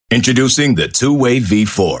Introducing the Two-Way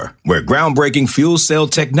V4, where groundbreaking fuel cell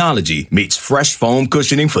technology meets fresh foam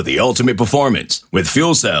cushioning for the ultimate performance. With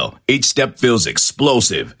Fuel Cell, each step feels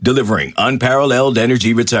explosive, delivering unparalleled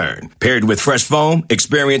energy return. Paired with fresh foam,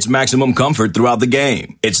 experience maximum comfort throughout the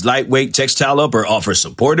game. Its lightweight textile upper offers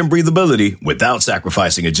support and breathability without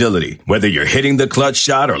sacrificing agility. Whether you're hitting the clutch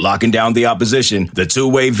shot or locking down the opposition, the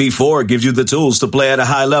Two-Way V4 gives you the tools to play at a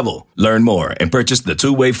high level. Learn more and purchase the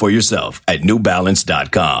Two-Way for yourself at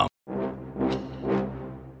newbalance.com.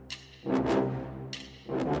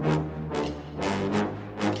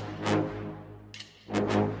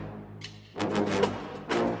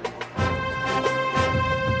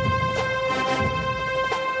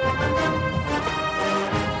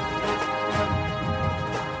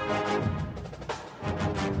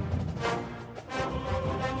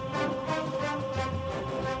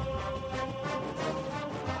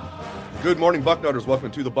 Good morning, Bucknutters.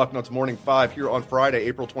 Welcome to the Bucknuts Morning Five here on Friday,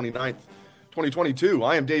 April 29th, 2022.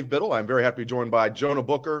 I am Dave Biddle. I'm very happy to be joined by Jonah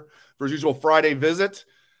Booker for his usual Friday visit.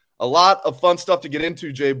 A lot of fun stuff to get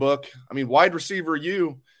into, Jay Book. I mean, wide receiver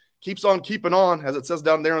U keeps on keeping on, as it says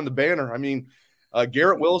down there on the banner. I mean,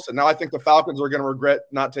 Garrett Wilson. Now I think the Falcons are going to regret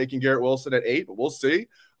not taking Garrett Wilson at 8, but we'll see.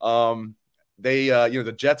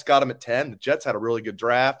 The Jets got him at 10. The Jets had a really good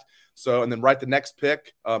draft. So, and then right the next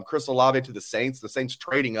pick, Chris Olave to the Saints. The Saints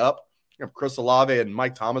trading up. You have Chris Olave and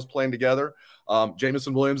Mike Thomas playing together.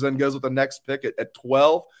 Jameson Williams then goes with the next pick at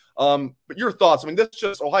 12. But your thoughts? I mean, this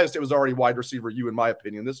just Ohio State was already wide receiver U, in my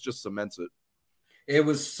opinion. This just cements it. It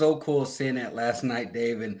was so cool seeing that last night,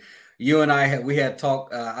 Dave. And you and I had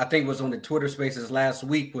talked, I think it was on the Twitter Spaces last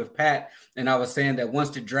week with Pat, and I was saying that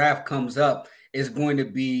once the draft comes up, it's going to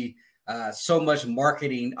be so much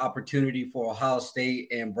marketing opportunity for Ohio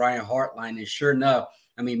State and Brian Hartline. And sure enough,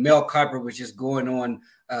 I mean, Mel Kiper was just going on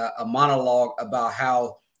a monologue about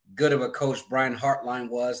how good of a coach Brian Hartline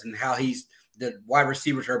was and how the wide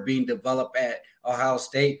receivers are being developed at Ohio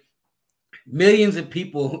State. Millions of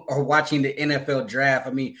people are watching the NFL draft.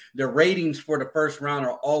 I mean, the ratings for the first round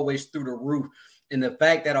are always through the roof. And the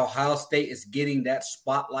fact that Ohio State is getting that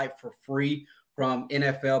spotlight for free from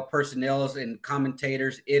NFL personnel and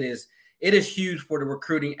commentators, it is huge for the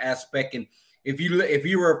recruiting aspect. And if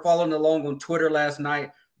you were following along on Twitter last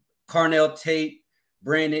night, Carnell Tate,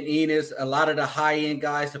 Brandon Enos, a lot of the high-end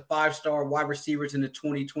guys, the 5-star wide receivers in the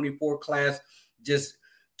 2024 class, just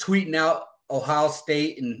tweeting out Ohio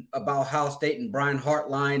State and about Ohio State and Brian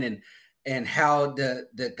Hartline and how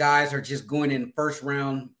the guys are just going in first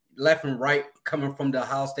round, left and right, coming from the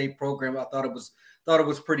Ohio State program. I thought it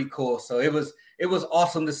was pretty cool. So it was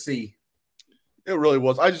awesome to see. It really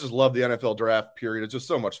was. I just love the NFL draft period. It's just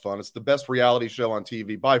so much fun. It's the best reality show on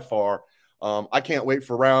TV by far. I can't wait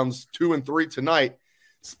for rounds 2 and 3 tonight.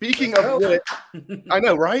 Speaking of which, I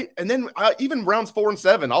know, right? And then even rounds 4 and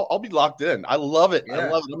 7, I'll be locked in. I love it. Yeah. I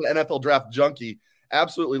love it. I'm an NFL draft junkie.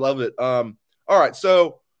 Absolutely love it. All right.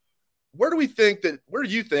 So where do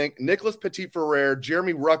you think Nicholas Petit-Frere,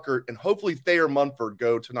 Jeremy Ruckert, and hopefully Thayer Munford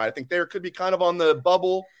go tonight? I think Thayer could be kind of on the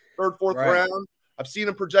bubble, 3rd, 4th round. I've seen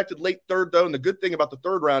him projected late 3rd, though. And the good thing about the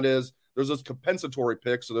 3rd round is there's those compensatory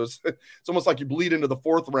picks. So it's almost like you bleed into the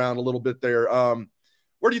 4th round a little bit there.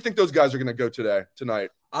 Where do you think those guys are going to go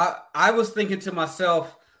tonight? I was thinking to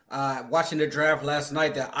myself, watching the draft last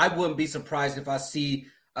night, that I wouldn't be surprised if I see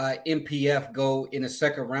MPF go in the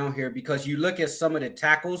 2nd round here, because you look at some of the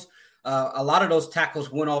tackles, a lot of those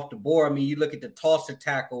tackles went off the board. I mean, you look at the Tulsa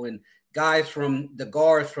tackle and guys from the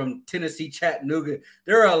guards from Tennessee, Chattanooga.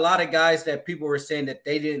 There are a lot of guys that people were saying that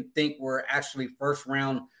they didn't think were actually 1st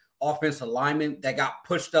round offensive linemen that got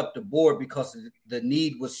pushed up the board because the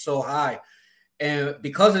need was so high. And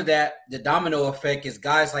because of that, the domino effect is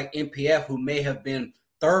guys like MPF, who may have been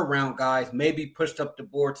 3rd round guys, may be pushed up the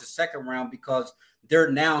board to 2nd round because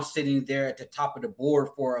they're now sitting there at the top of the board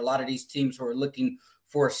for a lot of these teams who are looking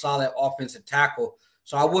for a solid offensive tackle.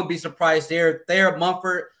 So I wouldn't be surprised there. Thayer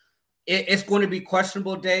Munford, it's going to be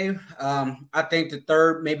questionable, Dave. I think the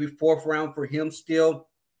 3rd, maybe 4th round for him still.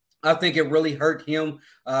 I think it really hurt him,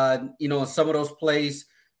 in some of those plays,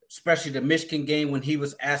 especially the Michigan game when he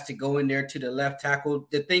was asked to go in there to the left tackle.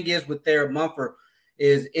 The thing is with Thayer Munford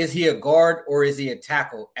is he a guard or is he a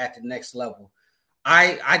tackle at the next level?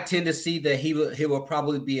 I tend to see that he will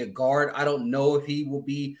probably be a guard. I don't know if he will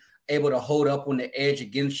be able to hold up on the edge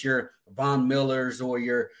against your Von Millers or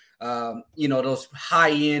your, those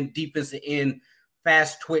high-end defensive end,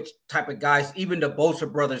 fast twitch type of guys. Even the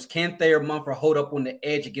Bosa brothers, can Thayer Munford hold up on the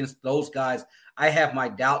edge against those guys? I have my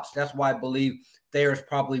doubts. That's why I believe Thayer's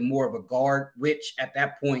probably more of a guard, which at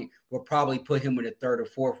that point will probably put him in the 3rd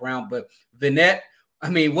or 4th round. But Vannett, I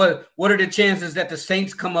mean, what are the chances that the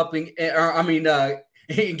Saints come up and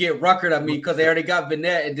and get Ruckert. I mean, because they already got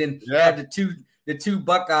Vanette, and then add the two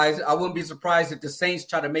Buckeyes. I wouldn't be surprised if the Saints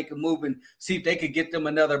try to make a move and see if they could get them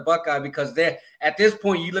another Buckeye, because they're at this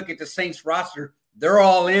point, you look at the Saints roster, they're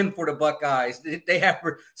all in for the Buckeyes. They have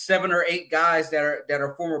 7 or 8 guys that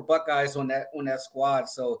are former Buckeyes on that squad.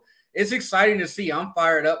 So it's exciting to see. I'm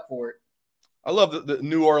fired up for it. I love the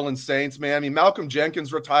New Orleans Saints, man. I mean, Malcolm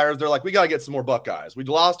Jenkins retires. They're like, we got to get some more Buckeyes. We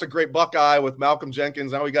lost a great Buckeye with Malcolm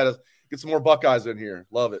Jenkins. Now we got to get some more Buckeyes in here.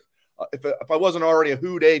 Love it. If I wasn't already a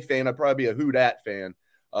Who Dey fan, I'd probably be a Who Dat fan.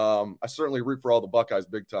 I certainly root for all the Buckeyes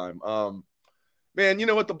big time. Man, you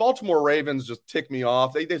know what? The Baltimore Ravens just tick me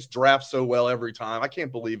off. They just draft so well every time. I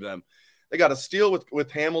can't believe them. They got a steal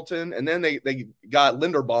with Hamilton, and then they got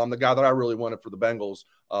Linderbaum, the guy that I really wanted for the Bengals.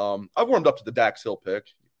 I've warmed up to the Dax Hill pick.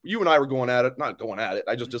 You and I were going at it. Not going at it.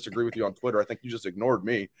 I just disagree with you on Twitter. I think you just ignored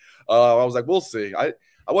me. I was like, we'll see. I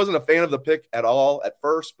wasn't a fan of the pick at all at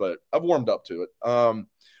first, but I've warmed up to it.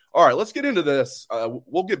 All right, let's get into this.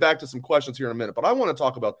 We'll get back to some questions here in a minute, but I want to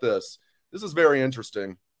talk about this. This is very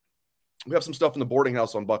interesting. We have some stuff in the boarding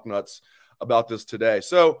house on Bucknuts about this today.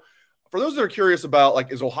 So for those that are curious about,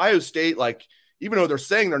 like, is Ohio State, like, even though they're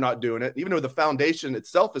saying they're not doing it, even though the foundation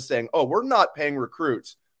itself is saying, oh, we're not paying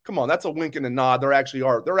recruits. Come on, that's a wink and a nod. They're actually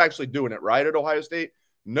doing it, right, at Ohio State?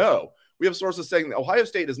 No. We have sources saying that Ohio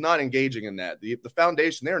State is not engaging in that. The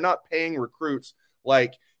foundation, they're not paying recruits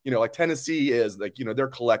like Tennessee is, like, their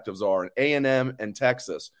collectives are, and A&M and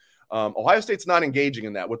Texas. Ohio State's not engaging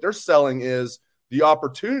in that. What they're selling is the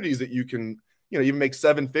opportunities that you can, even make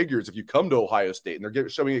 7 figures if you come to Ohio State. And they're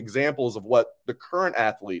showing examples of what the current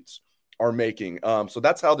athletes are making. So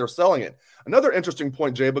that's how they're selling it. Another interesting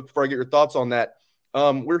point, Jay, before I get your thoughts on that,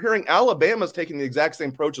 we're hearing Alabama's taking the exact same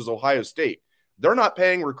approach as Ohio State. They're not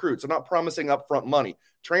paying recruits. They're not promising upfront money.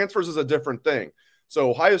 Transfers is a different thing. So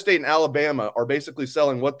Ohio State and Alabama are basically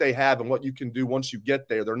selling what they have and what you can do once you get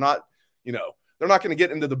there. They're not, they're not going to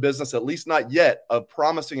get into the business, at least not yet, of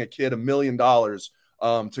promising a kid $1 million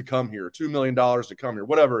to come here, $2 million to come here,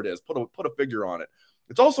 whatever it is. Put a figure on it.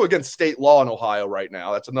 It's also against state law in Ohio right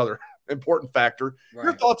now. That's another important factor. Right.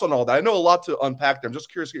 Your thoughts on all that? I know a lot to unpack there. I'm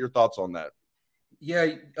just curious to get your thoughts on that.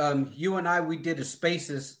 Yeah, you and I, we did a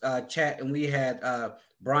Spaces chat, and we had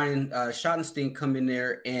Brian Schottenstein come in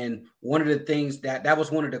there, and one of the things that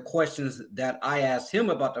was one of the questions that I asked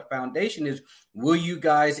him about the foundation is, will you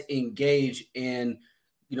guys engage in,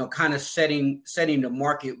 kind of setting the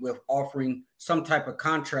market with offering some type of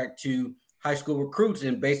contract to high school recruits?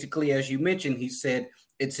 And basically, as you mentioned, he said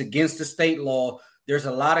it's against the state law. There's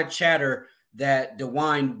a lot of chatter that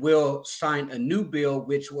DeWine will sign a new bill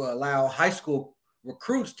which will allow high school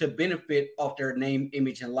recruits to benefit off their name,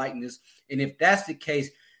 image, and likeness. And if that's the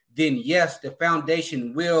case, then yes, the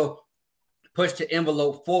foundation will push the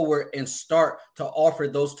envelope forward and start to offer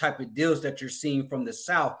those type of deals that you're seeing from the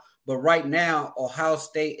South. But right now, Ohio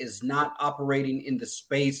State is not operating in the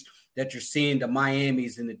space that you're seeing the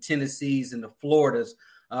Miamis and the Tennessees and the Floridas.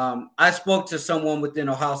 I spoke to someone within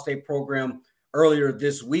Ohio State program earlier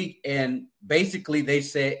this week, and basically they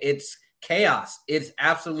said it's chaos. It's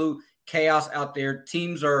absolute chaos out there.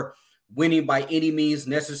 Teams are winning by any means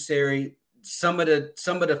necessary. Some of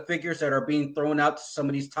the figures that are being thrown out to some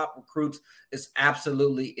of these top recruits is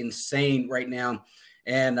absolutely insane right now.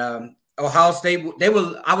 And Ohio State,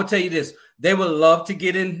 I would tell you this, they would love to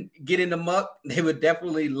get in the muck. They would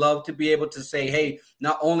definitely love to be able to say, hey,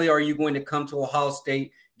 not only are you going to come to Ohio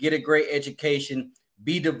State, get a great education,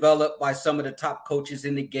 be developed by some of the top coaches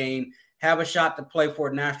in the game, have a shot to play for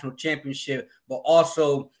a national championship, but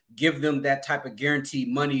also give them that type of guaranteed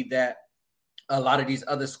money that a lot of these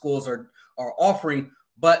other schools are offering,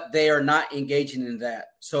 but they are not engaging in that.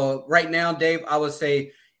 So right now, Dave, I would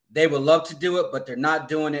say they would love to do it, but they're not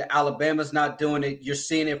doing it. Alabama's not doing it. You're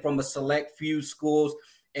seeing it from a select few schools.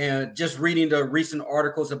 And just reading the recent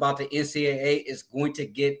articles about the NCAA is going to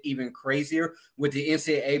get even crazier, with the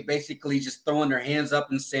NCAA basically just throwing their hands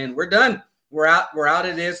up and saying, we're done. We're out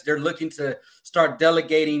of this. They're looking to start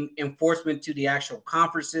delegating enforcement to the actual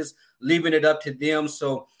conferences, leaving it up to them.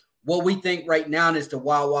 So what we think right now is the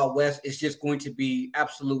Wild Wild West is just going to be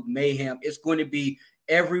absolute mayhem. It's going to be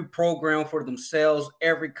every program for themselves,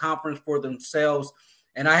 every conference for themselves.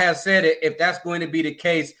 And I have said it, if that's going to be the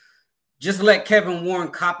case, just let Kevin Warren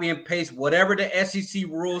copy and paste whatever the SEC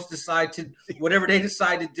rules whatever they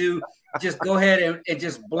decide to do. Just go ahead and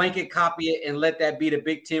just blanket copy it and let that be the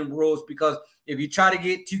Big Ten rules. Because if you try to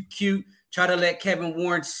get too cute, try to let Kevin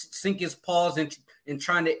Warren sink his paws in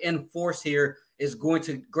trying to enforce here, is going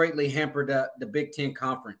to greatly hamper the Big Ten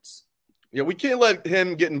conference. Yeah, we can't let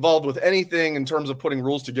him get involved with anything in terms of putting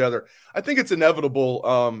rules together. I think it's inevitable,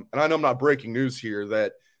 and I know I'm not breaking news here,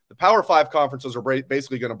 that The Power 5 conferences are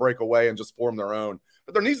basically going to break away and just form their own.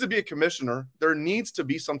 But there needs to be a commissioner. There needs to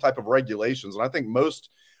be some type of regulations. And I think most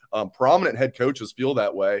prominent head coaches feel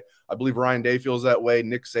that way. I believe Ryan Day feels that way.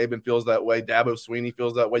 Nick Saban feels that way. Dabo Swinney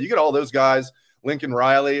feels that way. You get all those guys, Lincoln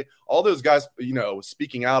Riley, all those guys,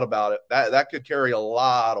 speaking out about it. That could carry a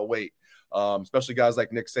lot of weight, especially guys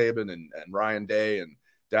like Nick Saban and Ryan Day and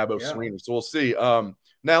Dabo Swinney. So we'll see.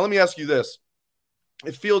 Now, let me ask you this.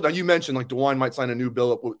 Now you mentioned like DeWine might sign a new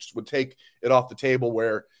bill which would take it off the table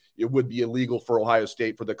where it would be illegal for Ohio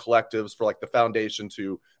State, for the collectives, for like the foundation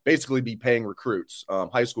to basically be paying recruits,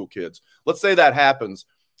 high school kids. Let's say that happens.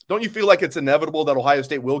 Don't you feel like it's inevitable that Ohio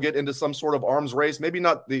State will get into some sort of arms race? Maybe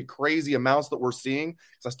not the crazy amounts that we're seeing,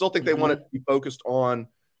 because I still think they want it to be focused on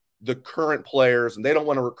the current players, and they don't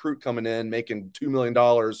want a recruit coming in making $2 million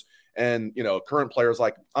and, current players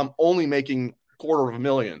like, I'm only making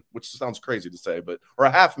 $250,000, which sounds crazy to say, or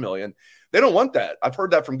 $500,000. They don't want that. I've heard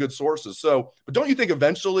that from good sources. So, but don't you think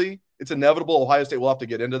eventually it's inevitable Ohio State will have to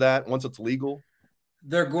get into that once it's legal?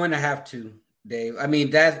 They're going to have to, Dave. I mean,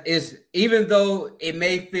 that is, even though it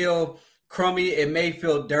may feel crummy, it may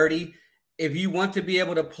feel dirty, if you want to be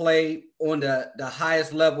able to play on the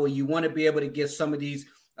highest level, you want to be able to get some of these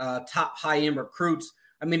top high-end recruits.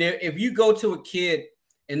 I mean, if you go to a kid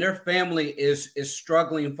and their family is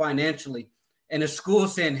struggling financially, and the school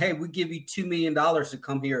saying, hey, we give you $2 million to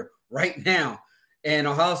come here right now. And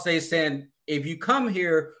Ohio State saying, if you come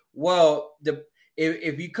here,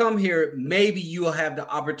 if you come here, maybe you'll have the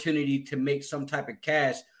opportunity to make some type of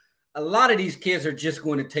cash. A lot of these kids are just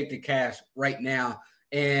going to take the cash right now.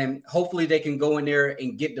 And hopefully they can go in there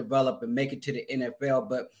and get developed and make it to the NFL.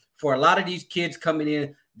 But for a lot of these kids coming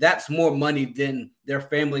in, that's more money than their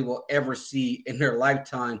family will ever see in their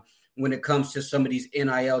lifetime when it comes to some of these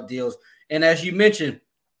NIL deals. And as you mentioned,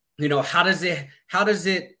 how does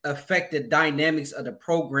it affect the dynamics of the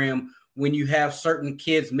program when you have certain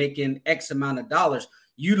kids making X amount of dollars?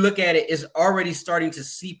 You look at it, it's already starting to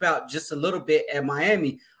seep out just a little bit at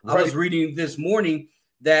Miami. Right. I was reading this morning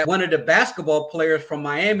that one of the basketball players from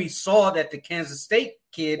Miami saw that the Kansas State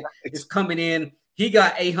kid is coming in. He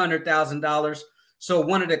got $800,000. So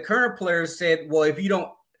one of the current players said, well, if you don't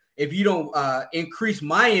increase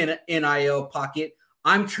my NIL pocket,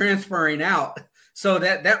 I'm transferring out. So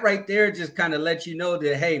that right there just kind of lets you know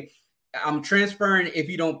that, hey, I'm transferring if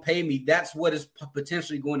you don't pay me. That's what it's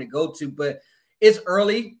potentially going to go to. But it's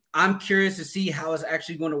early. I'm curious to see how it's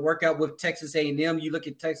actually going to work out with Texas A&M. You look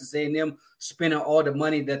at Texas A&M spending all the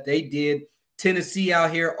money that they did. Tennessee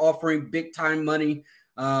out here offering big-time money.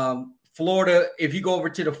 Florida, if you go over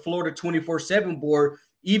to the Florida 24/7 board,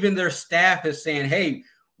 even their staff is saying, hey,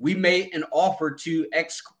 we made an offer to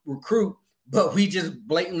X recruit, but we just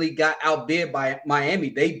blatantly got outbid by Miami.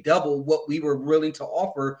 They doubled what we were willing to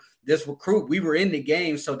offer this recruit. We were in the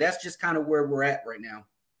game. So that's just kind of where we're at right now.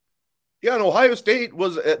 Yeah, and Ohio State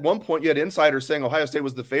was at one point, you had insiders saying Ohio State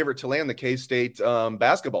was the favorite to land the K-State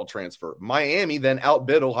basketball transfer. Miami then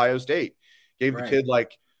outbid Ohio State, gave the kid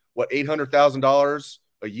 $800,000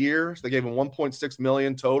 a year. So they gave him $1.6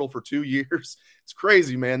 million total for 2 years. It's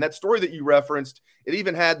crazy, man. That story that you referenced, it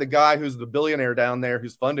even had the guy who's the billionaire down there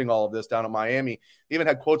who's funding all of this down in Miami. He even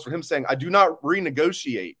had quotes from him saying, I do not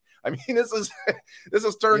renegotiate. I mean, this is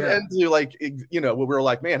turned into we were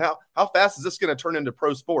like, man, how fast is this going to turn into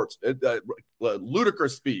pro sports?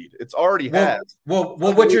 Ludicrous speed. It's already has. Well,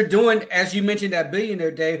 what you're doing, as you mentioned that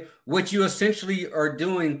billionaire, Dave, what you essentially are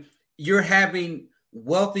doing, you're having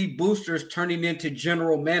wealthy boosters turning into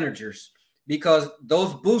general managers, because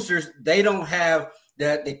those boosters, they don't have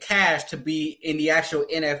the cash to be in the actual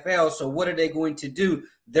NFL. So what are they going to do?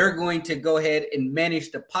 They're going to go ahead and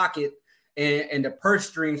manage the pocket and the purse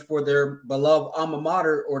strings for their beloved alma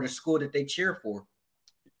mater or the school that they cheer for.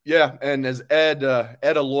 Yeah, and as Ed,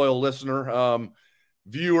 a loyal listener,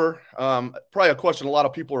 viewer, probably a question a lot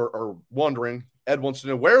of people are wondering. Ed wants to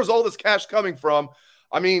know, where's all this cash coming from?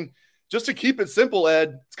 I mean, just to keep it simple,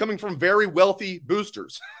 Ed, it's coming from very wealthy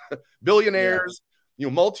boosters, billionaires,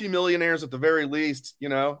 multimillionaires at the very least,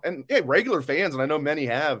 and hey, regular fans, and I know many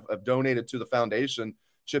have donated to the foundation,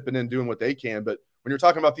 chipping in, doing what they can. But when you're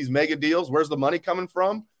talking about these mega deals, where's the money coming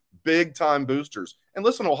from? Big time boosters. And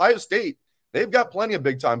listen, Ohio State, they've got plenty of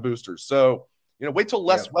big time boosters. So, wait till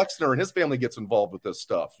Les Wexner and his family gets involved with this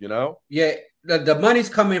stuff, Yeah, the money's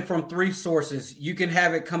coming from three sources. You can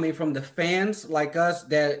have it coming from the fans like us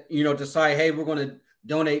that, decide, hey, we're going to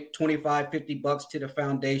donate $25-$50 to the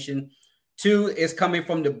foundation. 2 is coming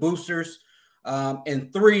from the boosters.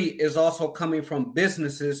 And 3 is also coming from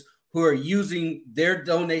businesses who are using their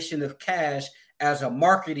donation of cash as a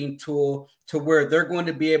marketing tool to where they're going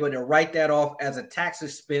to be able to write that off as a tax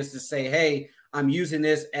expense to say, hey, I'm using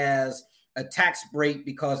this as a tax break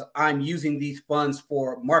because I'm using these funds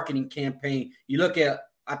for marketing campaign. You look at,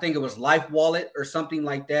 I think it was Life Wallet or something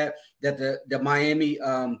like that, that the Miami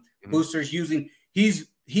boosters using. He's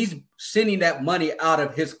sending that money out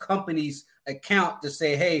of his company's account to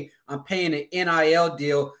say, hey, I'm paying an NIL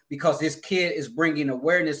deal because this kid is bringing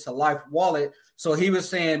awareness to Life Wallet. So he was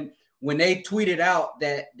saying when they tweeted out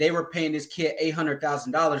that they were paying this kid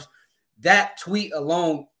 $800,000, that tweet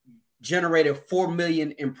alone generated 4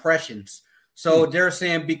 million impressions. So they're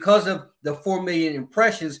saying because of the 4 million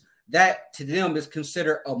impressions, that to them is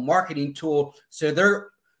considered a marketing tool. So they're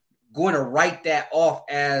going to write that off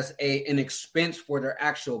as an expense for their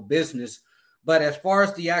actual business. But as far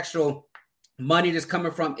as the actual money that's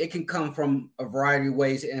coming from, it can come from a variety of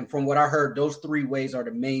ways. And from what I heard, those 3 ways are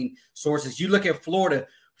the main sources. You look at Florida.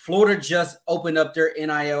 Florida just opened up their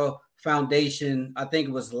NIL foundation, I think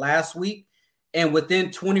it was last week. And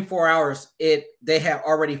within 24 hours, they had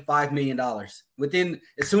already $5 million. As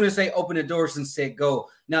soon as they opened the doors and said go.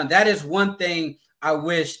 Now, that is one thing I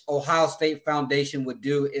wish Ohio State Foundation would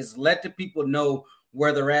do, is let the people know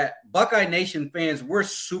where they're at. Buckeye Nation fans, we're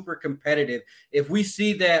super competitive. If we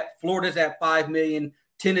see that Florida's at 5 million,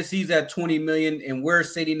 Tennessee's at 20 million, and we're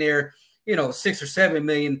sitting there, 6 or 7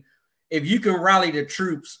 million, if you can rally the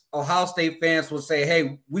troops, Ohio State fans will say,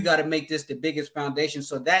 hey, we got to make this the biggest foundation.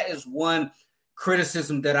 So that is one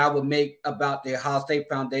criticism that I would make about the Ohio State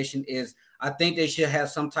Foundation, is I think they should have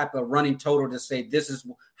some type of running total to say this is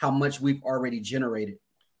how much we've already generated.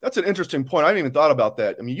 That's an interesting point. I hadn't even thought about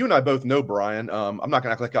that. I mean, you and I both know Brian. I'm not going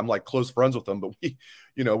to act like I'm like close friends with him, but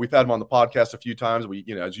we've had him on the podcast a few times. We,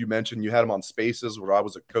 as you mentioned, you had him on Spaces where I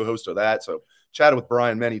was a co-host of that. So chatted with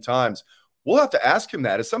Brian many times. We'll have to ask him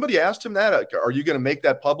that. Has somebody asked him that? Are you going to make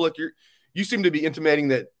that public? You seem to be intimating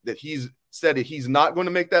that he's said that he's not going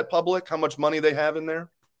to make that public, how much money they have in there.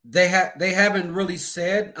 They haven't really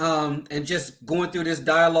said, and just going through this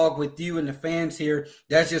dialogue with you and the fans here,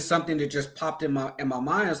 that's just something that just popped in my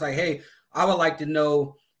mind. It's like, hey, I would like to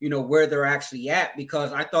know, where they're actually at,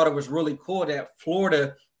 because I thought it was really cool that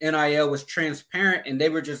Florida NIL was transparent and they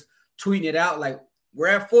were just tweeting it out like, we're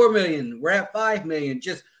at 4 million, we're at 5 million,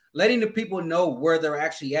 just letting the people know where they're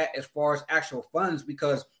actually at as far as actual funds.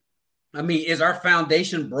 Because I mean, is our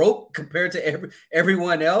foundation broke compared to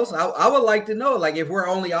everyone else? I would like to know, like, if we're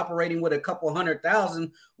only operating with a couple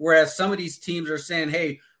 100,000, whereas some of these teams are saying,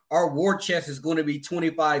 hey, our war chest is going to be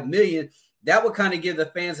 25 million. That would kind of give the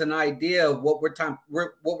fans an idea of what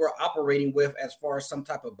we're operating with as far as some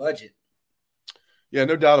type of budget. Yeah,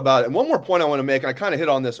 no doubt about it. And one more point I want to make, and I kind of hit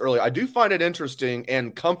on this earlier. I do find it interesting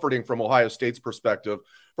and comforting from Ohio State's perspective.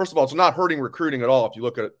 First of all, it's not hurting recruiting at all if you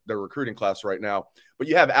look at their recruiting class right now. But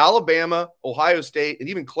you have Alabama, Ohio State, and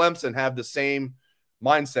even Clemson have the same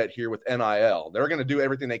mindset here with NIL. They're going to do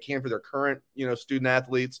everything they can for their current, student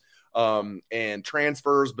athletes and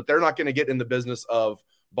transfers, but they're not going to get in the business of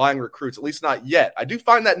buying recruits, at least not yet. I do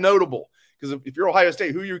find that notable, because if you're Ohio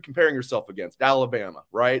State, who are you comparing yourself against? Alabama,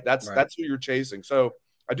 right? That's who you're chasing. So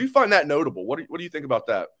I do find that notable. What do you think about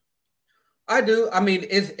that? I do. I mean,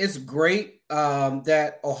 it's great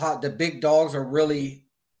that the big dogs are really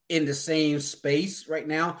in the same space right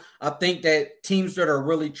now. I think that teams that are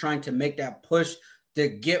really trying to make that push to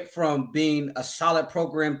get from being a solid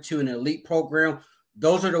program to an elite program,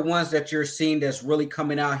 those are the ones that you're seeing that's really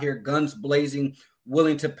coming out here, guns blazing,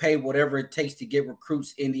 willing to pay whatever it takes to get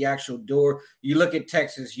recruits in the actual door. You look at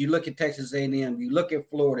Texas, you look at Texas A&M, you look at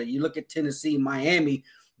Florida, you look at Tennessee, Miami.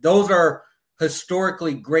 Those are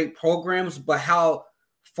historically great programs, but how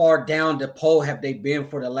far down the pole have they been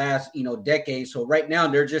for the last, decade? So right now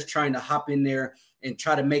they're just trying to hop in there and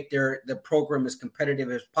try to make the program as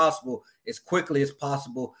competitive as possible, as quickly as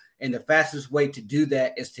possible. And the fastest way to do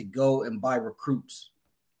that is to go and buy recruits.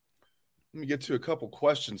 Let me get to a couple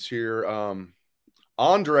questions here.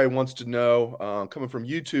 Andre wants to know, coming from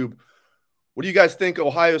YouTube, what do you guys think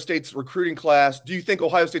Ohio State's recruiting class? Do you think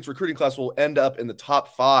Ohio State's recruiting class will end up in the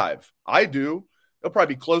top 5? I do. It'll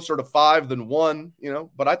probably be closer to 5 than 1,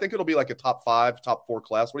 but I think it'll be like a top 5, top 4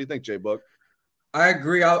 class. What do you think, J-Book? I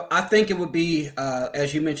agree. I think it would be,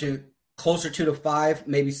 as you mentioned, closer to the 5,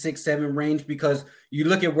 maybe 6, 7 range, because you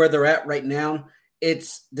look at where they're at right now.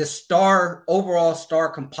 It's the overall star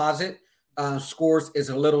composite scores is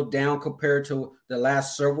a little down compared to the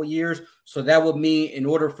last several years. So that would mean in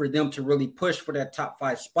order for them to really push for that top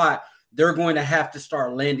 5 spot, they're going to have to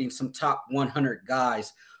start landing some top 100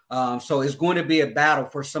 guys. So it's going to be a battle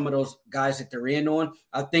for some of those guys that they're in on.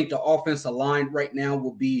 I think the offensive line right now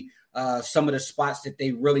will be some of the spots that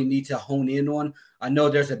they really need to hone in on. I know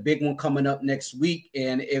there's a big one coming up next week,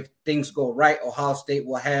 and if things go right, Ohio State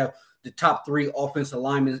will have the top 3 offensive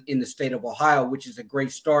linemen in the state of Ohio, which is a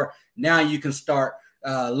great start. Now you can start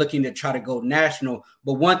looking to try to go national.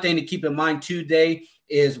 But one thing to keep in mind today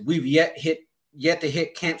is we've yet to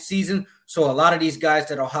hit camp season. So a lot of these guys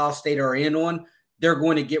that Ohio State are in on, they're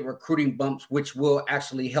going to get recruiting bumps, which will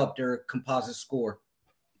actually help their composite score.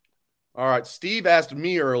 All right. Steve asked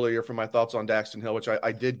me earlier for my thoughts on Daxton Hill, which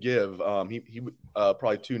I did give. He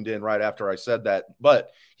probably tuned in right after I said that.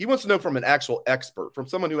 But he wants to know from an actual expert, from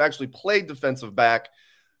someone who actually played defensive back.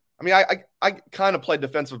 I mean, I kind of played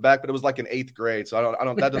defensive back, but it was like in 8th grade. So I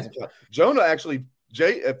don't that doesn't count. Jonah actually,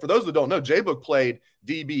 for those that don't know, J-Book played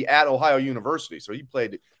DB at Ohio University. So he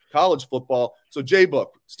played college football. So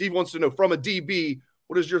J-Book, Steve wants to know from a DB,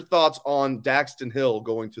 what is your thoughts on Daxton Hill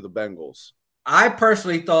going to the Bengals? I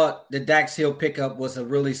personally thought the Dax Hill pickup was a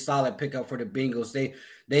really solid pickup for the Bengals.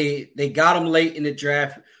 They got him late in the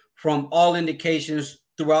draft. From all indications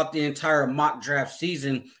throughout the entire mock draft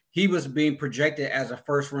season, he was being projected as a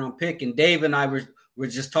first-round pick. And Dave and I were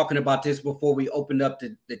just talking about this before we opened up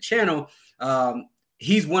the channel.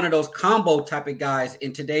 He's one of those combo type of guys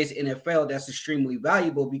in today's NFL that's extremely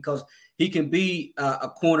valuable because he can be a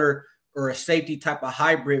corner or a safety type of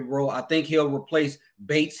hybrid role. I think he'll replace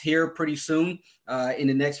Bates here pretty soon in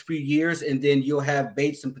the next few years. And then you'll have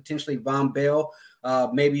Bates and potentially Von Bell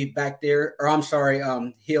maybe back there. Or I'm sorry,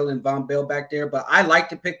 Hill and Von Bell back there. But I like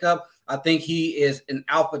to pick up. I think he is an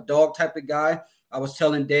alpha dog type of guy. I was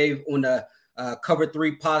telling Dave on the Cover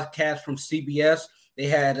 3 podcast from CBS, they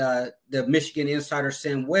had the Michigan insider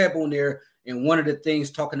Sam Webb on there. And one of the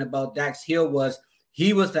things talking about Dax Hill was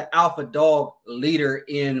he was the alpha dog leader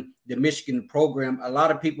in the Michigan program. A lot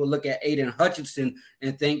of people look at Aiden Hutchinson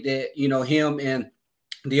and think that, him and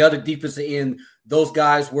the other defensive end, those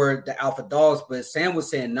guys were the alpha dogs. But Sam was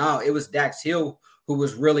saying, no, it was Dax Hill who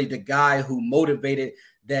was really the guy who motivated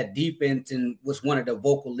that defense and was one of the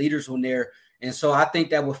vocal leaders on there. And so I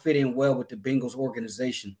think that will fit in well with the Bengals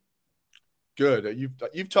organization. Good.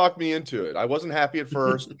 You've talked me into it. I wasn't happy at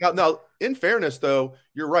first. Now, in fairness, though,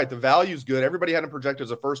 you're right. The value's good. Everybody had him projected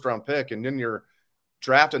as a first-round pick, and then you're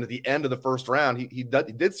drafting at the end of the first round. He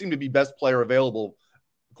did seem to be best player available,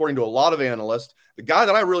 according to a lot of analysts. The guy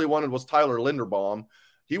that I really wanted was Tyler Linderbaum.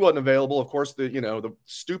 He wasn't available. Of course, the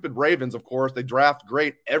stupid Ravens, of course, they draft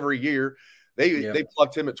great every year. They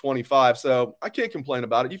plucked him at 25, so I can't complain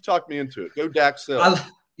about it. You've talked me into it. Go Dax Hill.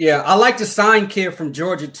 I like the sign kid from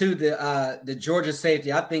Georgia too, the Georgia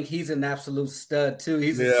safety. I think he's an absolute stud too.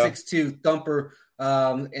 He's a 6'2" thumper,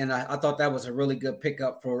 and I thought that was a really good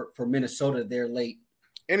pickup for Minnesota there late.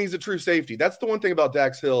 And he's a true safety. That's the one thing about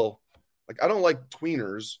Dax Hill. Like, I don't like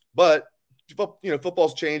tweeners, but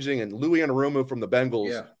football's changing, and Louis Anarumo from the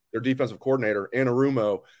Bengals, their defensive coordinator,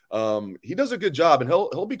 Anarumo, he does a good job, and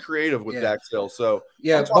he'll be creative with Dax Hill. So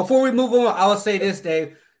before we move on, I will say this,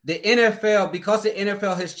 Dave. The NFL, because the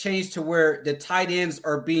NFL has changed to where the tight ends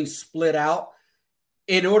are being split out,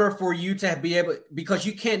 in order for you to be able, because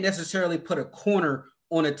you can't necessarily put a corner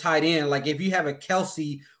on a tight end. Like if you have a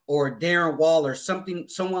Kelsey or Darren Waller,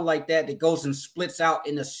 someone like that goes and splits out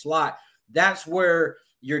in the slot, that's where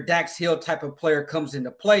your Dax Hill type of player comes into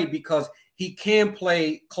play, because he can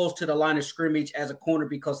play close to the line of scrimmage as a corner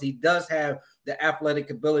because he does have the athletic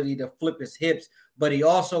ability to flip his hips, but he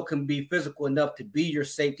also can be physical enough to be your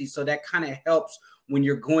safety. So that kind of helps when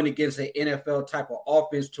you're going against an NFL type of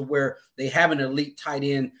offense to where they have an elite tight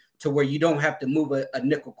end to where you don't have to move a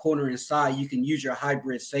nickel corner inside. You can use your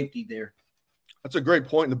hybrid safety there. That's a great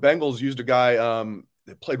point. And the Bengals used a guy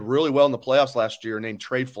that played really well in the playoffs last year named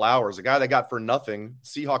Trey Flowers, a guy they got for nothing.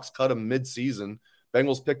 Seahawks cut him mid-season.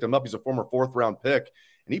 Bengals picked him up. He's a former 4th-round pick.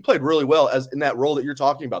 And he played really well as in that role that you're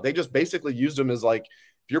talking about. They just basically used him as like,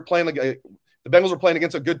 if you're playing the Bengals were playing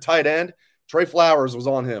against a good tight end, Trey Flowers was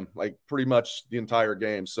on him like pretty much the entire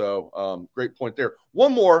game. So great point there.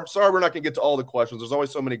 One more. Sorry, we're not going to get to all the questions. There's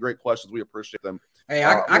always so many great questions. We appreciate them. Hey,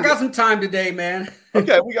 I got some time today, man.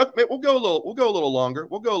 Okay, we'll go a little longer.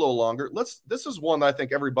 This is one that I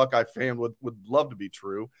think every Buckeye fan would love to be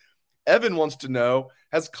true. Evan wants to know,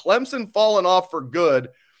 has Clemson fallen off for good?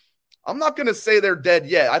 I'm not going to say they're dead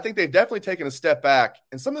yet. I think they've definitely taken a step back.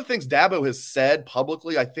 And some of the things Dabo has said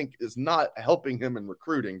publicly, I think, is not helping him in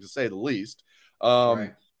recruiting, to say the least.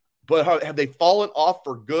 Right. But have they fallen off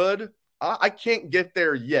for good? I can't get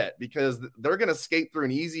there yet because they're going to skate through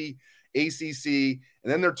an easy ACC,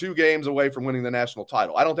 and then they're 2 games away from winning the national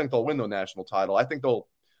title. I don't think they'll win the national title. I think they'll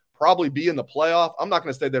probably be in the playoff. I'm not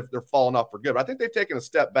going to say they're falling off for good, but I think they've taken a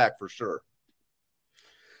step back for sure.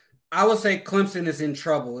 I would say Clemson is in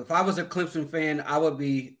trouble. If I was a Clemson fan, I would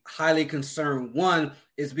be highly concerned. One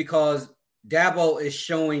is because Dabo is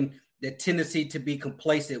showing the tendency to be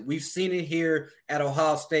complacent. We've seen it here at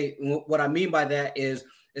Ohio State. And what I mean by that is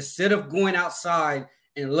instead of going outside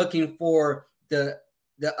and looking for the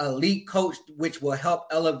elite coach, which will help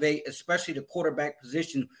elevate, especially the quarterback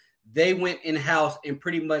position, they went in-house and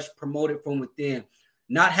pretty much promoted from within.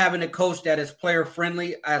 Not having a coach that is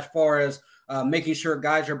player-friendly as far as making sure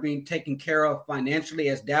guys are being taken care of financially,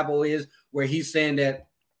 as Dabo is, where he's saying that,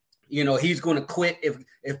 you know, he's going to quit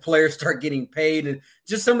if players start getting paid. And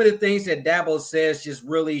just some of the things that Dabo says just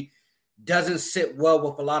really doesn't sit well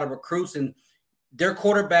with a lot of recruits. And their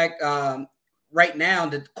quarterback right now,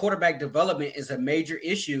 the quarterback development is a major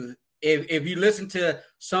issue. If you listen to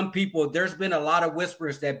some people, there's been a lot of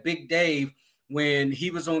whispers that Big Dave, when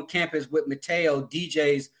he was on campus with Mateo,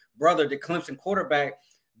 DJ's brother, the Clemson quarterback,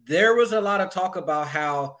 there was a lot of talk about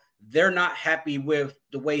how they're not happy with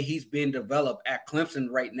the way he's being developed at Clemson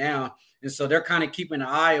right now. And so they're kind of keeping an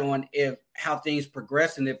eye on how things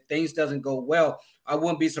progress. And if things doesn't go well, I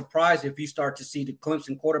wouldn't be surprised if you start to see the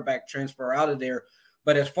Clemson quarterback transfer out of there.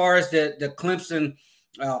 But as far as the Clemson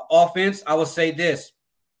offense, I will say this.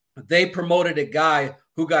 They promoted a guy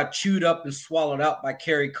who got chewed up and swallowed out by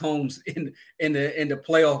Kerry Combs in the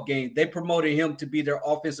playoff game. They promoted him to be their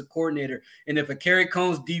offensive coordinator. And if a Kerry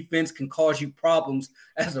Combs defense can cause you problems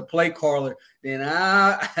as a play caller, then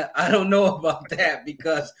I don't know about that,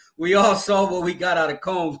 because we all saw what we got out of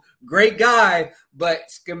Combs. Great guy, but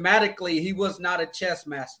schematically, he was not a chess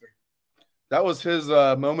master. That was his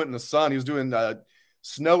moment in the sun. He was doing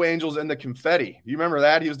snow angels in the confetti. You remember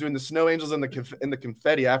that? He was doing the snow angels in the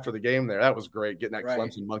confetti after the game there. That was great, getting that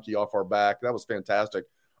Clemson monkey off our back. That was fantastic.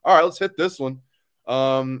 All right, let's hit this one.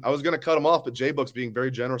 I was going to cut him off, but J-Book's being very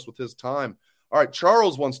generous with his time. All right,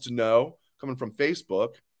 Charles wants to know, coming from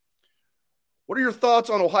Facebook, what are your thoughts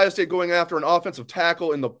on Ohio State going after an offensive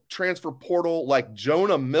tackle in the transfer portal like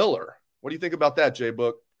Jonah Miller? What do you think about that,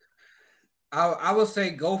 J-Book? I will say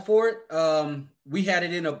go for it. We had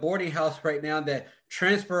it in a boarding house right now that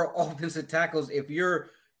transfer offensive tackles, if you're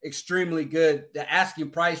extremely good, the asking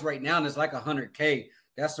price right now is like $100K.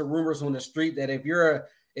 That's the rumors on the street, that if you're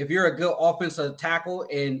a good offensive tackle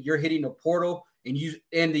and you're hitting the portal, and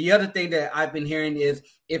the other thing that I've been hearing is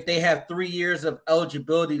if they have 3 years of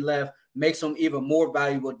eligibility left, makes them even more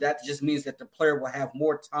valuable. That just means that the player will have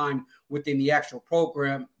more time within the actual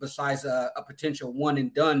program besides a potential one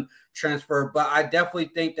and done transfer. But I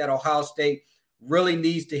definitely think that Ohio State really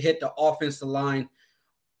needs to hit the offensive line.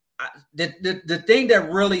 The thing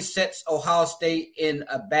that really sets Ohio State in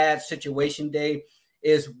a bad situation, Dave,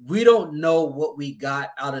 is we don't know what we got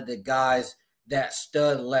out of the guys that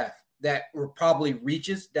stud left, that were probably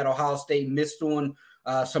reaches that Ohio State missed on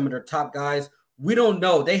some of their top guys. We don't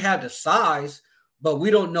know. They have the size, but we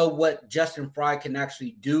don't know what Justin Fry can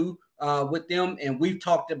actually do with them. And we've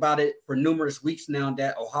talked about it for numerous weeks now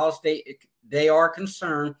that Ohio State, they are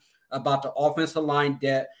concerned about the offensive line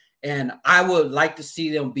depth. And I would like to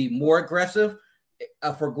see them be more aggressive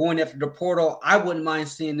for going after the portal. I wouldn't mind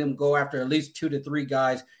seeing them go after at least 2 to 3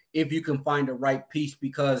 guys if you can find the right piece,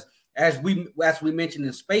 because as we mentioned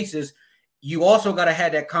in Spaces, you also got to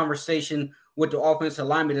have that conversation with the offensive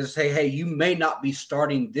lineman to say, hey, you may not be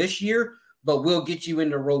starting this year, but we'll get you in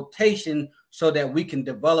the rotation so that we can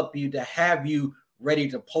develop you to have you ready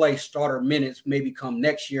to play starter minutes maybe come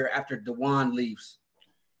next year after DeJuan leaves.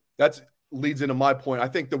 That leads into my point. I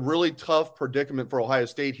think the really tough predicament for Ohio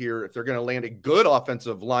State here, if they're going to land a good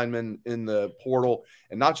offensive lineman in the portal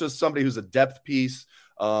and not just somebody who's a depth piece,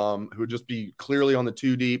 who would just be clearly on the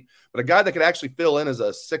 2 deep, but a guy that could actually fill in as a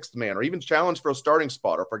 6th man or even challenge for a starting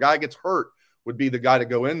spot, or if a guy gets hurt, would be the guy to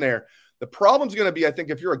go in there. The problem's going to be, I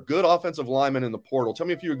think, if you're a good offensive lineman in the portal, tell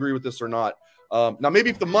me if you agree with this or not. Now,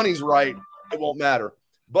 maybe if the money's right, it won't matter.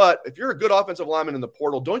 But if you're a good offensive lineman in the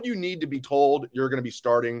portal, don't you need to be told you're going to be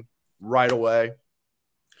starting right away?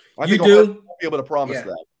 I think Ohio State won't be able to promise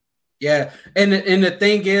that. Yeah, and the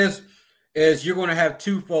thing is you're going to have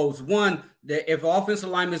two folds. One, that if offensive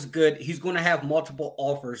lineman is good, he's going to have multiple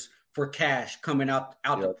offers for cash coming out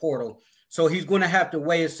the portal. So he's going to have to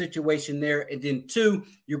weigh a situation there. And then 2,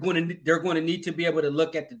 they're going to need to be able to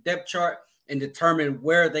look at the depth chart and determine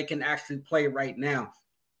where they can actually play right now.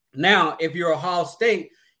 Now, if you're Ohio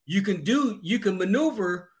State, you can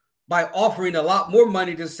maneuver by offering a lot more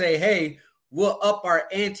money to say, hey, we'll up our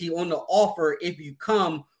ante on the offer if you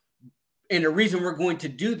come. And the reason we're going to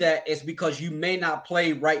do that is because you may not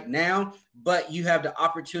play right now, but you have the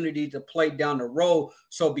opportunity to play down the road.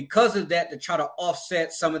 So because of that, to try to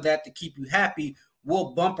offset some of that to keep you happy,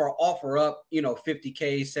 we'll bump our offer up,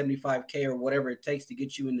 $50K, $75K, or whatever it takes to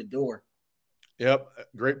get you in the door. Yep.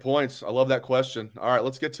 Great points. I love that question. All right,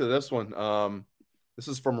 let's get to this one. This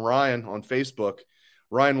is from Ryan on Facebook.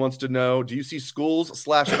 Ryan wants to know, do you see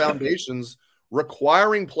schools/foundations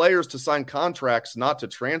requiring players to sign contracts not to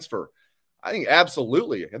transfer? I think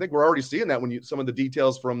absolutely. I think we're already seeing that when some of the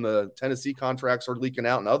details from the Tennessee contracts are leaking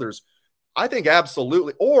out and others. I think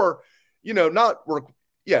absolutely. Or,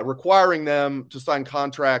 requiring them to sign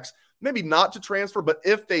contracts, maybe not to transfer, but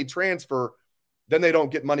if they transfer, then they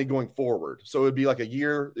don't get money going forward. So it would be like a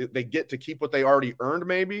year. They get to keep what they already earned,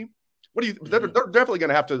 maybe. What do you? They're definitely going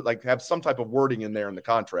to have to have some type of wording in there in the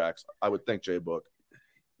contracts, I would think, Jay Book.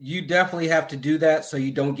 You definitely have to do that so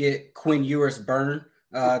you don't get Quinn Ewers burn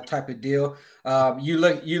type of deal. You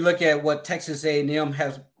look at what Texas A&M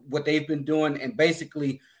has, what they've been doing, and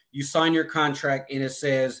basically you sign your contract and it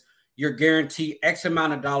says you're guaranteed X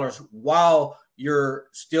amount of dollars while you're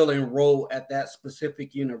still enrolled at that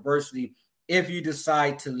specific university. If you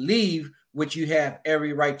decide to leave, which you have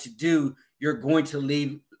every right to do, you're going to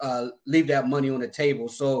leave that money on the table.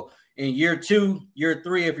 So in year 2, year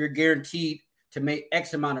 3, if you're guaranteed to make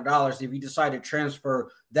X amount of dollars, if you decide to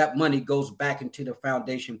transfer, that money goes back into the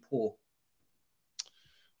foundation pool.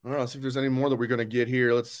 All right, let's see if there's any more that we're going to get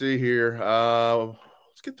here. Let's see here.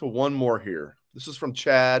 Let's get to one more here. This is from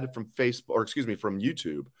Chad from from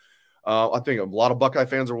YouTube. I think a lot of Buckeye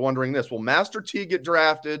fans are wondering this. Will Master T get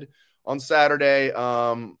drafted on Saturday,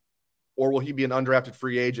 or will he be an undrafted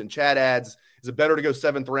free agent? Chad adds, is it better to go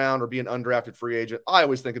 7th round or be an undrafted free agent? I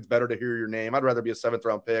always think it's better to hear your name. I'd rather be a 7th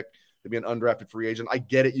round pick than be an undrafted free agent. I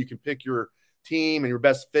get it. You can pick your team and your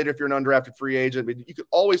best fit if you're an undrafted free agent, but you could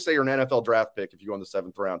always say you're an NFL draft pick if you go in the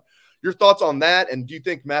 7th round. Your thoughts on that? And do you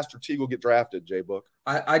think Master T will get drafted, Jay Book?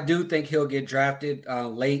 I do think he'll get drafted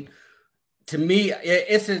late. To me,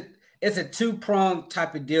 it's a two-pronged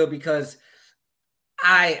type of deal because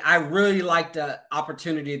I really like the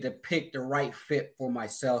opportunity to pick the right fit for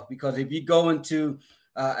myself, because if you go into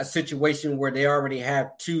a situation where they already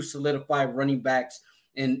have 2 solidified running backs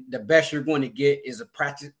and the best you're going to get is a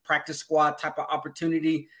practice squad type of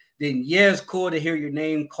opportunity, then it's cool to hear your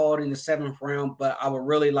name called in the 7th round, but I would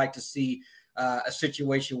really like to see a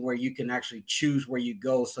situation where you can actually choose where you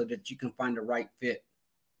go so that you can find the right fit.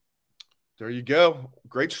 There you go.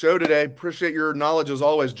 Great show today. Appreciate your knowledge as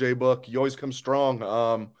always, Jay Book. You always come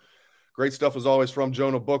strong. Great stuff as always from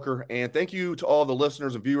Jonah Booker. And thank you to all the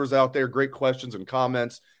listeners and viewers out there. Great questions and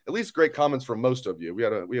comments. At least great comments from most of you.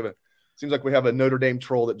 Seems like we have a Notre Dame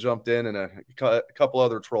troll that jumped in and a couple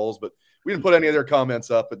other trolls, but we didn't put any of their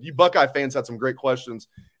comments up. But you Buckeye fans had some great questions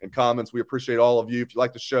and comments. We appreciate all of you. If you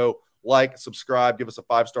like the show, subscribe, give us a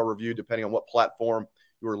 5-star review, depending on what platform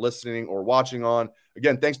you are listening or watching on.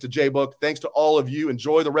 Again, thanks to Jay Book. Thanks to all of you.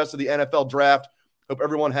 Enjoy the rest of the NFL draft. Hope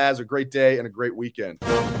everyone has a great day and a great weekend.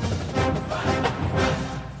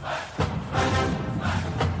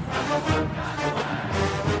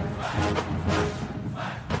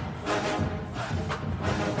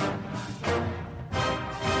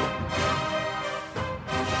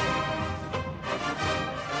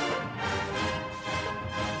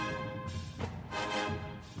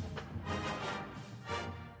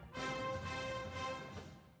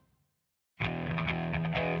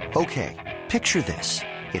 Okay, picture this.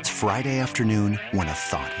 It's Friday afternoon when a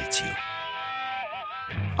thought hits you.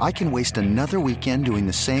 I can waste another weekend doing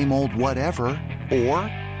the same old whatever, or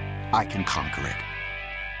I can conquer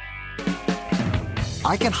it.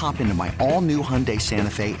 I can hop into my all-new Hyundai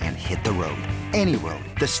Santa Fe and hit the road. Any road.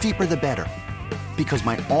 The steeper, the better. Because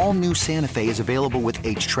my all-new Santa Fe is available with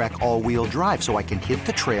H-Track all-wheel drive, so I can hit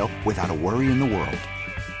the trail without a worry in the world.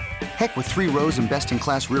 Heck, with 3 rows and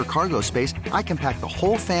best-in-class rear cargo space, I can pack the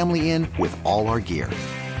whole family in with all our gear.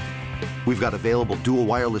 We've got available dual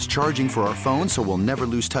wireless charging for our phones, so we'll never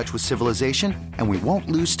lose touch with civilization, and we won't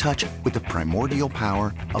lose touch with the primordial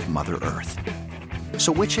power of Mother Earth.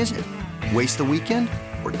 So which is it? Waste the weekend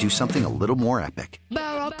or do something a little more epic?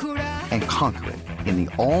 And conquer it in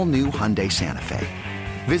the all-new Hyundai Santa Fe.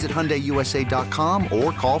 Visit HyundaiUSA.com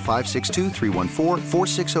or call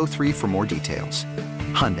 562-314-4603 for more details.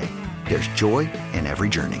 Hyundai. There's joy in every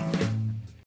journey.